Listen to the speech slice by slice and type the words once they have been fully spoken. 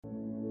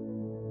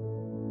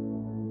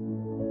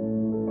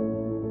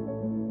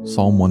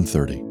Psalm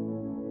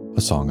 130,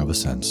 a song of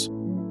ascents.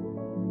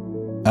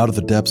 Out of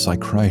the depths I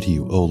cry to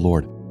you, O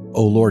Lord.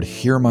 O Lord,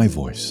 hear my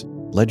voice.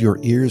 Let your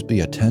ears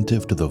be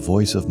attentive to the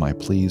voice of my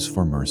pleas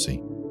for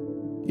mercy.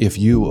 If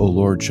you, O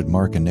Lord, should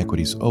mark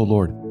iniquities, O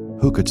Lord,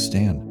 who could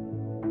stand?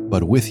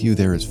 But with you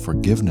there is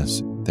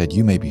forgiveness, that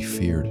you may be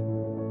feared.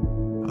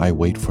 I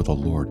wait for the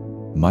Lord.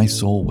 My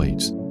soul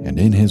waits, and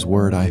in his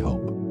word I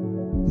hope.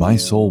 My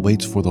soul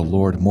waits for the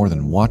Lord more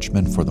than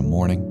watchmen for the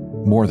morning,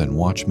 more than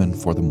watchmen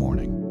for the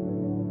morning.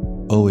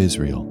 O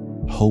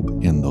Israel, hope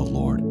in the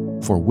Lord,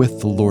 for with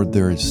the Lord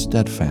there is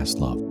steadfast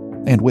love,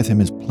 and with him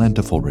is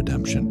plentiful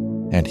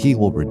redemption, and he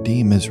will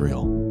redeem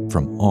Israel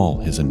from all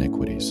his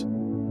iniquities.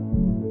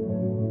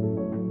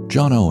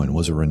 John Owen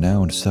was a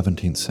renowned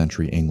 17th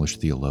century English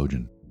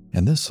theologian,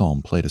 and this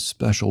psalm played a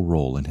special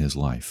role in his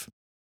life.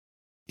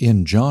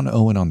 In John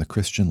Owen on the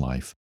Christian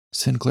Life,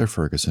 Sinclair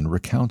Ferguson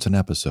recounts an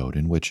episode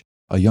in which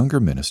a younger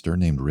minister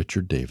named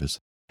Richard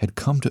Davis had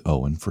come to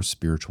Owen for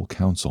spiritual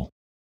counsel.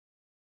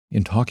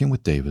 In talking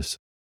with Davis,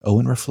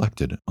 Owen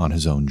reflected on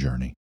his own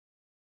journey.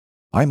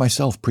 I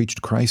myself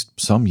preached Christ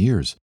some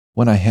years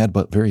when I had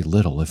but very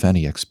little, if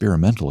any,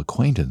 experimental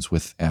acquaintance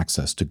with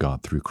access to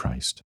God through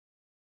Christ,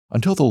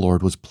 until the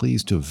Lord was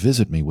pleased to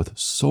visit me with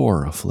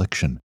sore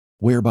affliction,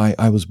 whereby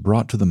I was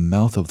brought to the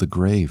mouth of the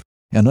grave,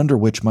 and under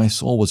which my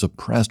soul was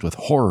oppressed with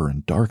horror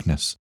and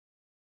darkness.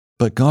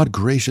 But God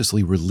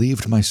graciously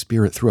relieved my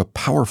spirit through a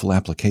powerful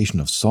application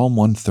of Psalm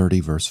 130,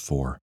 verse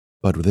 4.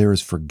 But there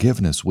is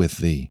forgiveness with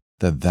thee,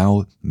 that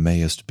thou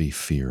mayest be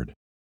feared.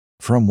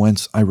 From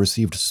whence I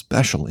received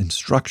special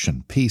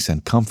instruction, peace,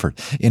 and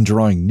comfort in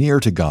drawing near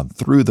to God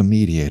through the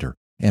mediator,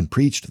 and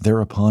preached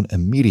thereupon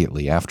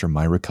immediately after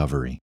my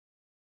recovery.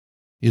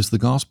 Is the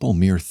gospel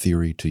mere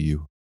theory to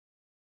you?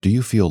 Do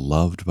you feel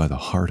loved by the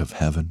heart of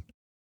heaven?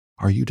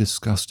 Are you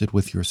disgusted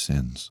with your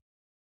sins?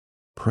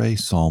 Pray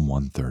Psalm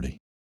 130.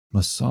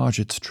 Massage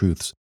its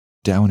truths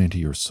down into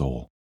your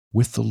soul.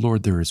 With the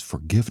Lord there is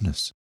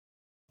forgiveness,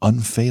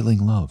 unfailing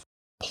love,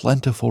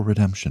 plentiful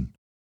redemption.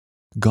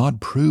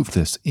 God proved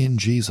this in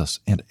Jesus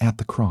and at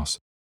the cross.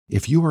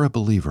 If you are a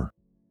believer,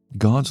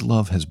 God's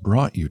love has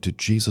brought you to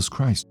Jesus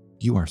Christ.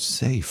 You are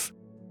safe.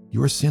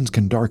 Your sins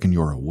can darken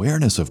your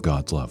awareness of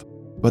God's love,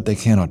 but they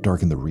cannot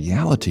darken the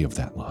reality of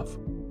that love.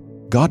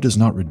 God does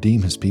not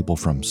redeem his people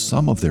from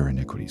some of their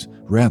iniquities.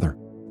 Rather,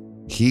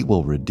 he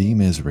will redeem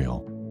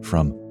Israel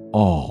from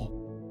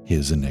all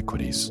his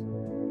iniquities.